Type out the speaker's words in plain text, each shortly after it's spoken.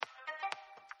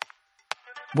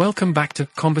Welcome back to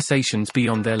Conversations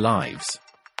Beyond Their Lives.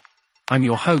 I'm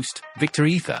your host, Victor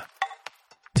Aether.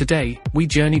 Today, we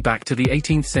journey back to the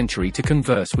 18th century to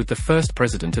converse with the first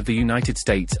president of the United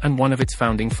States and one of its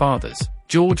founding fathers,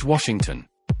 George Washington.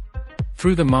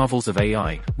 Through the marvels of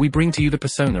AI, we bring to you the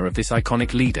persona of this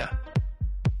iconic leader.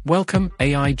 Welcome,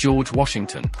 AI George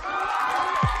Washington.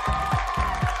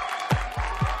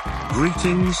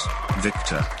 Greetings,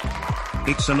 Victor.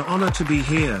 It's an honor to be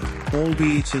here,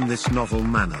 albeit in this novel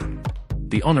manner.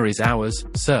 The honor is ours,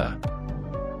 sir.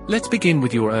 Let's begin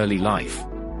with your early life.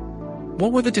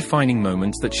 What were the defining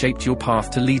moments that shaped your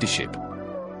path to leadership?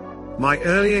 My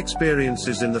early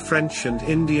experiences in the French and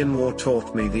Indian War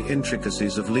taught me the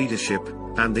intricacies of leadership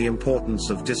and the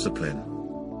importance of discipline.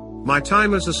 My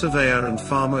time as a surveyor and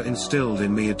farmer instilled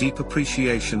in me a deep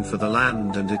appreciation for the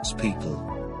land and its people.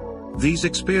 These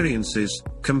experiences,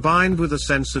 combined with a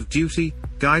sense of duty,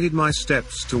 guided my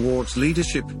steps towards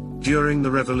leadership during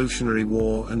the Revolutionary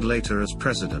War and later as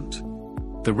president.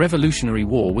 The Revolutionary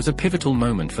War was a pivotal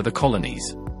moment for the colonies.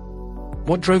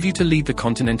 What drove you to lead the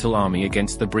Continental Army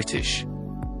against the British?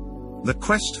 The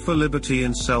quest for liberty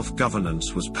and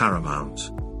self-governance was paramount.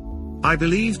 I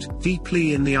believed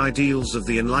deeply in the ideals of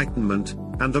the Enlightenment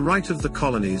and the right of the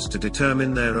colonies to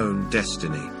determine their own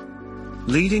destiny.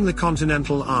 Leading the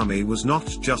Continental Army was not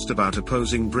just about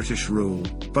opposing British rule,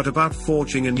 but about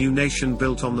forging a new nation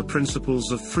built on the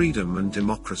principles of freedom and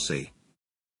democracy.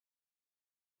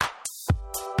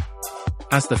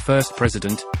 As the first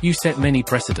president, you set many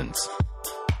precedents.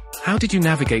 How did you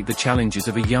navigate the challenges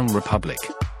of a young republic?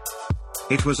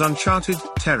 It was uncharted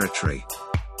territory.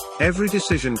 Every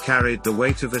decision carried the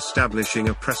weight of establishing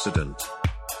a precedent.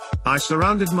 I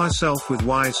surrounded myself with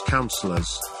wise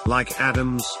counselors, like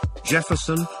Adams,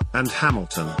 Jefferson, and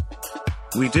Hamilton.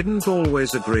 We didn't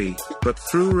always agree, but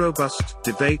through robust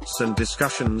debates and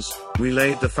discussions, we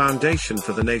laid the foundation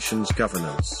for the nation's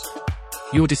governance.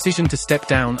 Your decision to step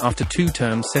down after 2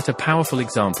 terms set a powerful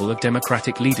example of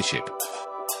democratic leadership.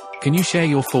 Can you share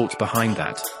your thoughts behind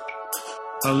that?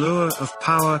 Allure of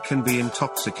power can be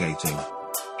intoxicating.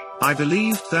 I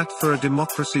believed that for a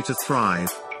democracy to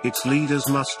thrive, its leaders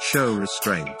must show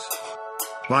restraint.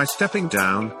 By stepping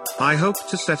down, I hoped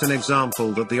to set an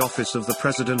example that the office of the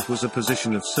president was a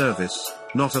position of service,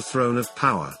 not a throne of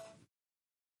power.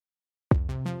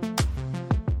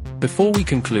 Before we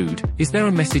conclude, is there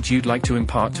a message you'd like to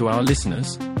impart to our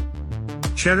listeners?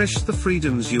 Cherish the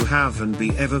freedoms you have and be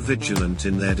ever vigilant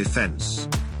in their defense.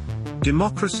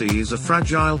 Democracy is a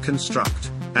fragile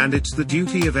construct, and it's the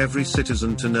duty of every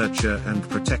citizen to nurture and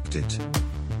protect it.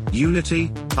 Unity,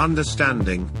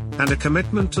 understanding, and a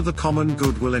commitment to the common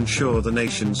good will ensure the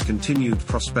nation's continued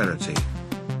prosperity.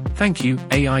 Thank you,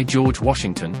 AI George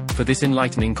Washington, for this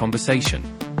enlightening conversation.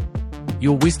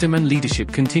 Your wisdom and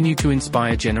leadership continue to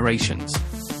inspire generations.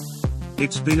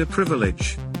 It's been a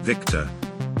privilege, Victor.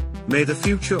 May the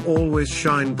future always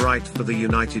shine bright for the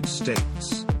United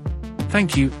States.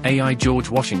 Thank you, AI George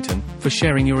Washington, for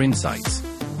sharing your insights.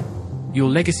 Your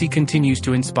legacy continues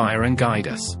to inspire and guide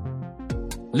us.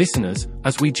 Listeners,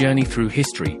 as we journey through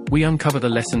history, we uncover the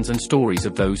lessons and stories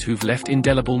of those who've left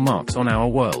indelible marks on our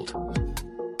world.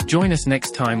 Join us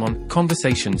next time on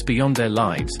Conversations Beyond Their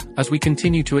Lives, as we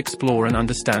continue to explore and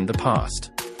understand the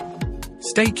past.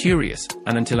 Stay curious,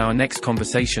 and until our next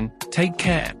conversation, take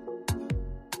care.